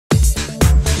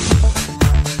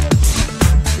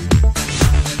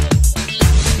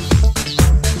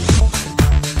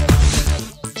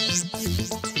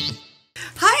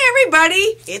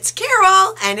everybody, it's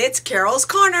Carol, and it's Carol's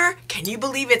Corner. Can you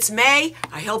believe it's May?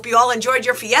 I hope you all enjoyed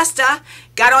your fiesta,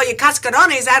 got all your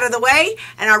cascarones out of the way,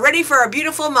 and are ready for a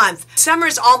beautiful month.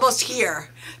 Summer's almost here.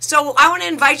 So I want to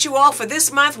invite you all for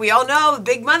this month. We all know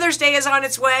Big Mother's Day is on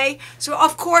its way. So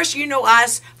of course, you know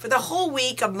us, for the whole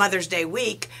week of Mother's Day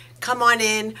week, come on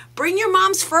in, bring your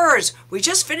mom's furs. We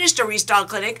just finished a Restyle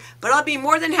clinic, but I'll be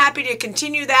more than happy to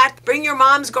continue that. Bring your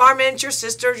mom's garments, your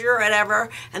sister's, your whatever,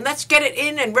 and let's get it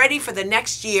in and ready for the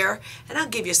next year, and I'll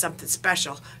give you something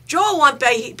special. Joel won't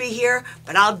be here,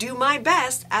 but I'll do my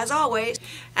best, as always.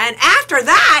 And after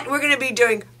that, we're going to be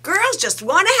doing Girls Just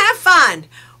Want to Have Fun.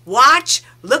 Watch,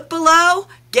 look below,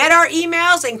 get our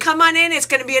emails, and come on in. It's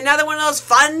going to be another one of those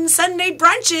fun Sunday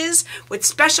brunches with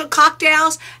special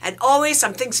cocktails and always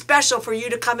something special for you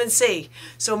to come and see.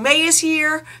 So May is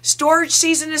here. Storage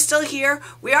season is still here.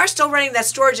 We are still running that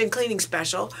storage and cleaning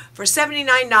special for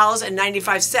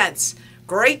 $79.95.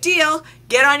 Great deal.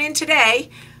 Get on in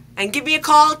today and give me a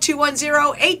call,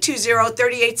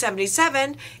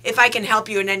 210-820-3877, if I can help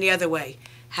you in any other way.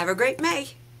 Have a great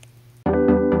May.